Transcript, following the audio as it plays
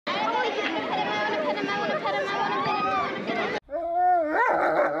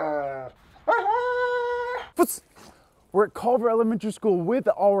We're at Culver Elementary School with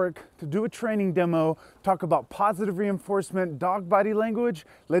Alrick to do a training demo, talk about positive reinforcement, dog body language.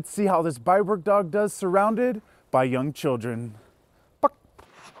 Let's see how this bite-work dog does surrounded by young children.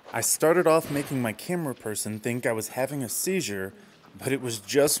 I started off making my camera person think I was having a seizure, but it was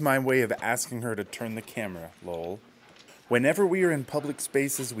just my way of asking her to turn the camera, lol. Whenever we are in public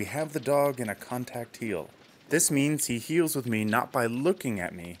spaces, we have the dog in a contact heel. This means he heels with me not by looking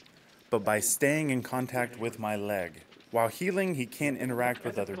at me, but by staying in contact with my leg. While heeling, he can't interact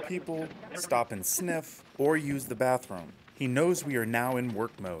with other people, stop and sniff, or use the bathroom. He knows we are now in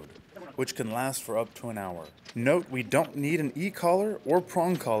work mode, which can last for up to an hour. Note, we don't need an e-collar or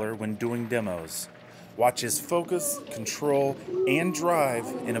prong collar when doing demos. Watch his focus, control, and drive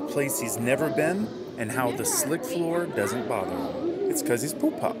in a place he's never been, and how the slick floor doesn't bother him. It's because he's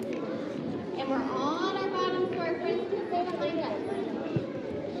Poohpup. And we're on our bottom square foot. Stay behind us.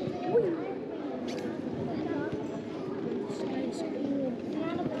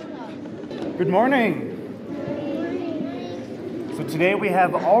 Good morning. So today we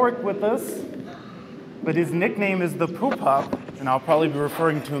have Alrick with us, but his nickname is the Poohpup, and I'll probably be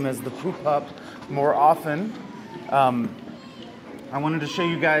referring to him as the Poohpup more often. I wanted to show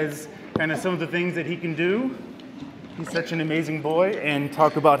you guys kind of some of the things that he can do. He's such an amazing boy, and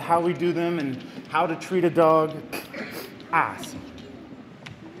talk about how we do them and how to treat a dog. Awesome.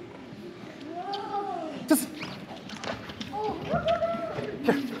 Just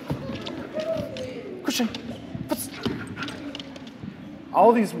here. Cushion.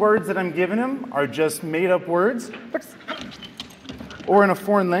 All these words that I'm giving him are just made-up words, or in a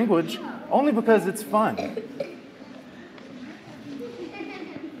foreign language, only because it's fun.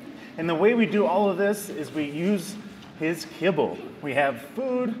 And the way we do all of this is we use his kibble. We have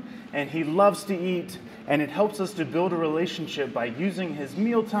food, and he loves to eat, and it helps us to build a relationship by using his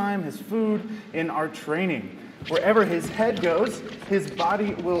mealtime, his food, in our training. Wherever his head goes, his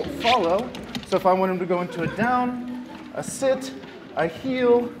body will follow. So if I want him to go into a down, a sit, a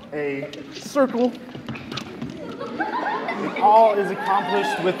heel, a circle, it all is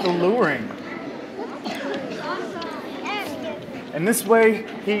accomplished with the luring. And this way,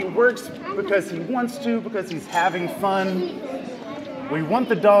 he works because he wants to, because he's having fun. We want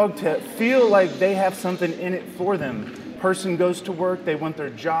the dog to feel like they have something in it for them. Person goes to work, they want their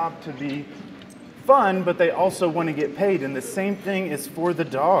job to be fun, but they also want to get paid. And the same thing is for the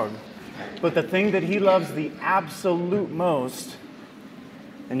dog. But the thing that he loves the absolute most,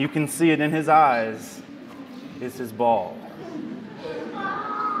 and you can see it in his eyes, is his ball.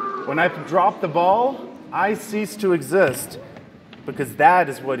 When I drop the ball, I cease to exist, because that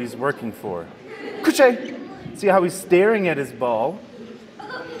is what he's working for. Couché! See how he's staring at his ball?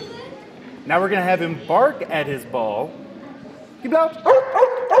 Now we're going to have him bark at his ball. Keep out.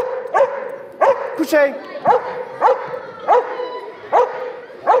 Couché!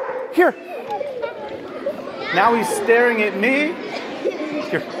 Here. Now he's staring at me.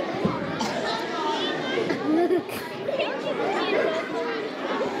 Here.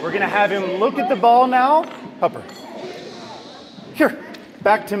 We're going to have him look at the ball now. Hupper. Here.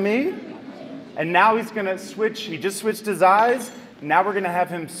 Back to me. And now he's going to switch. He just switched his eyes. Now we're going to have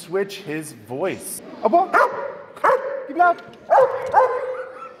him switch his voice. Up on. Keep it out.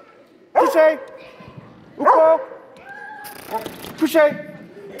 Couché. Upo. Couché.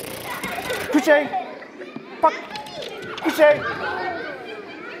 Couché. Puck. Couché.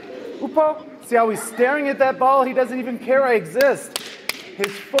 Upo. See how he's staring at that ball? He doesn't even care I exist.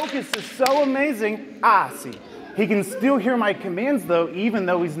 His focus is so amazing. Ah, see. He can still hear my commands, though, even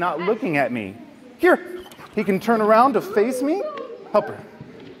though he's not looking at me. Here. He can turn around to face me. Helper.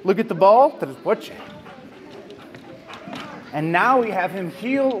 Look at the ball. That is what you. And now we have him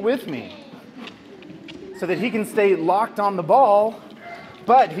heel with me so that he can stay locked on the ball,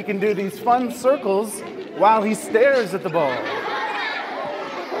 but he can do these fun circles while he stares at the ball.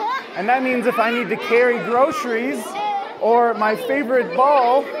 And that means if I need to carry groceries or my favorite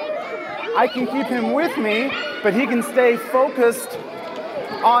ball, I can keep him with me, but he can stay focused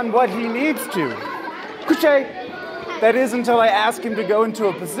on what he needs to. Couché. That is until I ask him to go into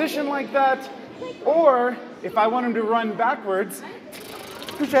a position like that, or if I want him to run backwards,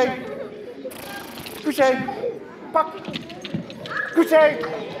 couché, couché, puck, couché,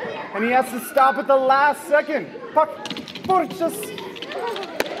 and he has to stop at the last second. Puck, porchas.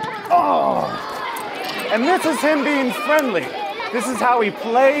 Oh, and this is him being friendly. This is how he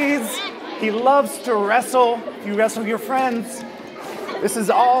plays. He loves to wrestle. You wrestle your friends. This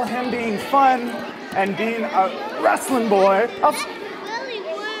is all him being fun and being a wrestling boy.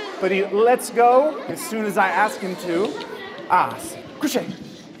 But he lets go as soon as I ask him to. Ah, couché.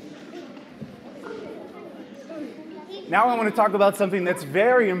 Now I want to talk about something that's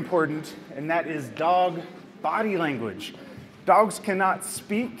very important, and that is dog body language. Dogs cannot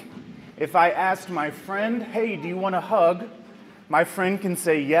speak. If I asked my friend, hey, do you want a hug? My friend can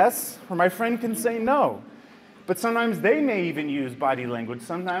say yes, or my friend can say no. But sometimes they may even use body language.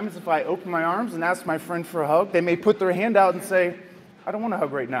 Sometimes if I open my arms and ask my friend for a hug, they may put their hand out and say, I don't want a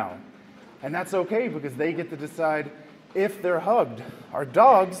hug right now. And that's okay because they get to decide if they're hugged. Our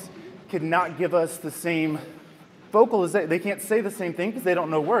dogs cannot give us the same vocalization. They can't say the same thing because they don't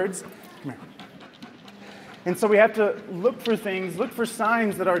know words. Come here. And so we have to look for things, look for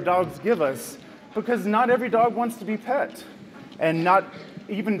signs that our dogs give us, because not every dog wants to be pet. And not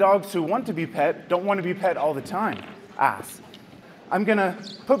even dogs who want to be pet don't want to be pet all the time. Ask. I'm gonna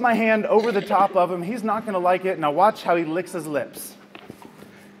put my hand over the top of him. He's not gonna like it. Now watch how he licks his lips.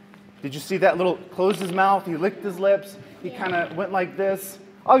 Did you see that little, closed his mouth, he licked his lips, he kind of went like this.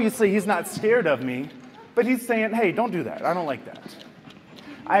 Obviously he's not scared of me, but he's saying, hey, don't do that, I don't like that.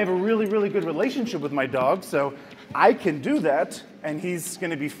 I have a really, really good relationship with my dog, so I can do that, and he's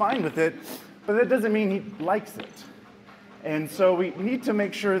gonna be fine with it, but that doesn't mean he likes it. And so we need to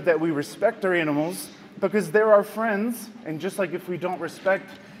make sure that we respect our animals, because they're our friends, and just like if we don't respect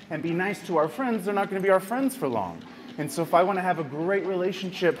and be nice to our friends, they're not gonna be our friends for long. And so if I wanna have a great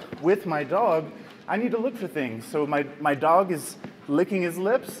relationship with my dog, I need to look for things. So my dog is licking his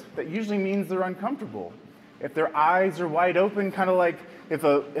lips, that usually means they're uncomfortable. If their eyes are wide open, kind of like if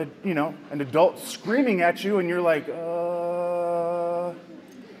an adult screaming at you and you're like,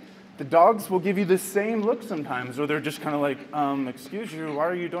 the dogs will give you the same look sometimes, or they're just kind of like, excuse you, why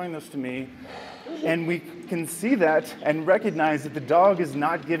are you doing this to me? And we can see that and recognize that the dog is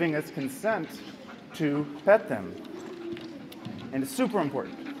not giving us consent to pet them. And it's super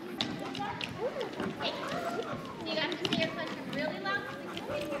important. You guys can say your question really loud.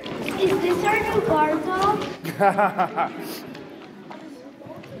 Is this our new guard dog?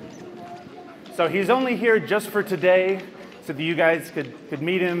 So he's only here just for today, so that you guys could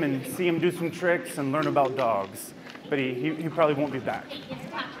meet him and see him do some tricks and learn about dogs. But he probably won't be back.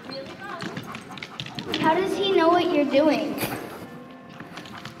 How does he know what you're doing?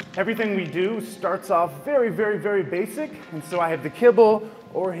 Everything we do starts off very, very, very basic. And so I have the kibble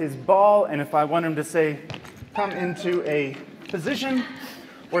or his ball, and if I want him to say, come into a position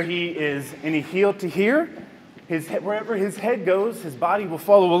where he is in a heel to here, wherever his head goes, his body will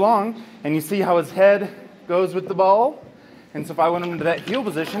follow along, and you see how his head goes with the ball? And so if I want him into that heel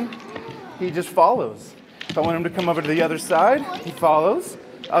position, he just follows. If I want him to come over to the other side, he follows.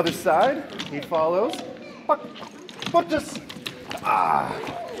 Other side, he follows. Put this.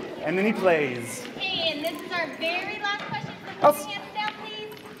 And then he plays. Okay, and this is our very last question. So put your hands down, please.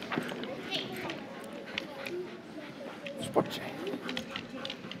 Okay.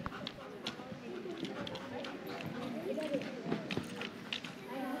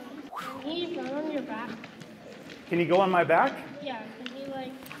 Can you go on your back? Can you go on my back? Yeah, can you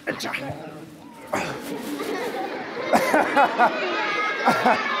like... All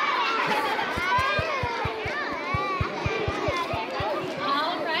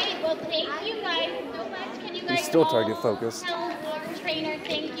right, well, thank you guys so much. Can you guys still all target focused. tell our trainer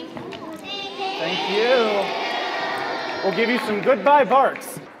thank you? Thank you. We'll give you some goodbye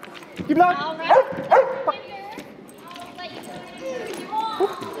barks. Keep it All on. right. I'll let you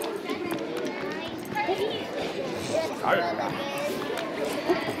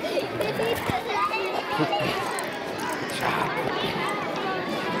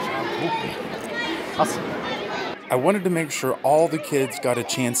Awesome. I wanted to make sure all the kids got a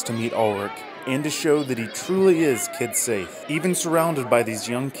chance to meet Alrick and to show that he truly is kid safe. Even surrounded by these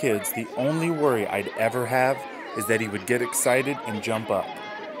young kids, the only worry I'd ever have is that he would get excited and jump up.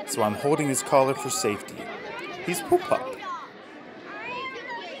 So I'm holding his collar for safety. He's Poohpup.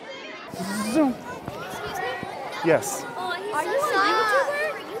 Zoom. Yes. Are you a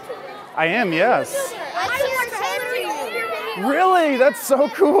YouTuber? I am, yes. I Really? That's so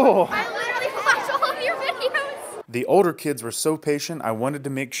cool. literally watch all of your videos. The older kids were so patient, I wanted to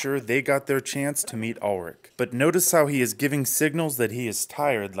make sure they got their chance to meet Alrick. But notice how he is giving signals that he is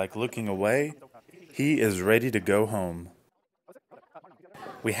tired, like looking away. He is ready to go home.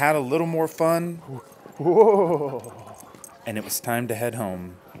 We had a little more fun. Whoa. And it was time to head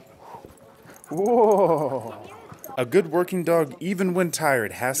home. Whoa. A good working dog, even when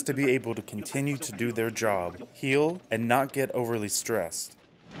tired, has to be able to continue to do their job, heal, and not get overly stressed.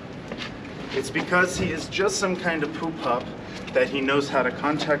 It's because he is just some kind of Poohpup that he knows how to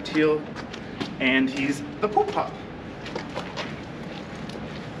contact heal, and he's the Poohpup.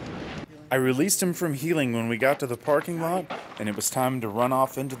 I released him from healing when we got to the parking lot, and it was time to run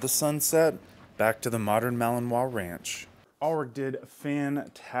off into the sunset, back to the modern Malinois Ranch. Alrick did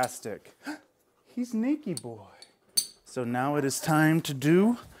fantastic. He's naked boy. So now it is time to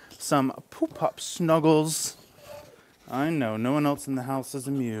do some Poohpup snuggles. I know, no one else in the house is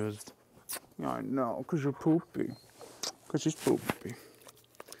amused. I know, because you're poopy. Because he's poopy.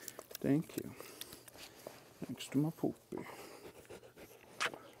 Thank you. Thanks to my poopy.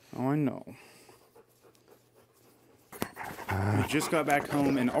 Oh, I know. We just got back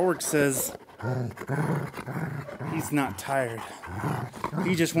home and Alrick says he's not tired.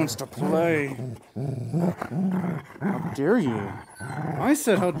 He just wants to play. How dare you? I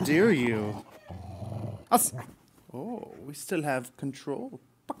said, how dare you? Oh, we still have control.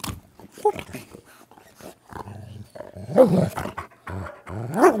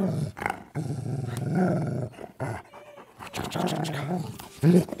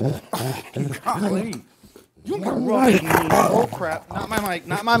 Golly. You rubbing me. Oh crap. Not my mic.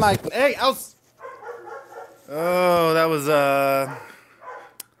 Not my mic. Hey, else. Oh, that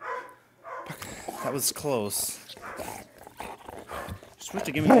was close. You're supposed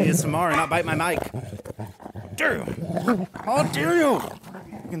to give me ASMR and not bite my mic. Dare you? How dare you?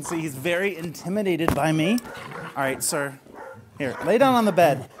 You can see he's very intimidated by me. All right, sir. Here, lay down on the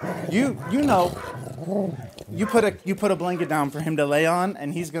bed. You know. You put a blanket down for him to lay on,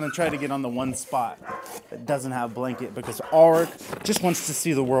 and he's gonna try to get on the one spot that doesn't have blanket because Alrick just wants to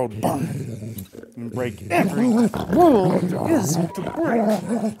see the world burn and break every rule there is to break.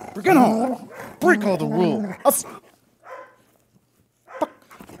 We're gonna break all the rules.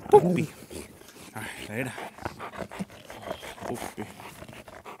 Poopy. All right, lay down. Poopy.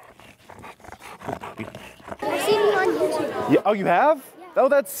 Poopy. I've seen him on YouTube. Yeah, oh, you have? Oh,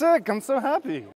 that's sick. I'm so happy.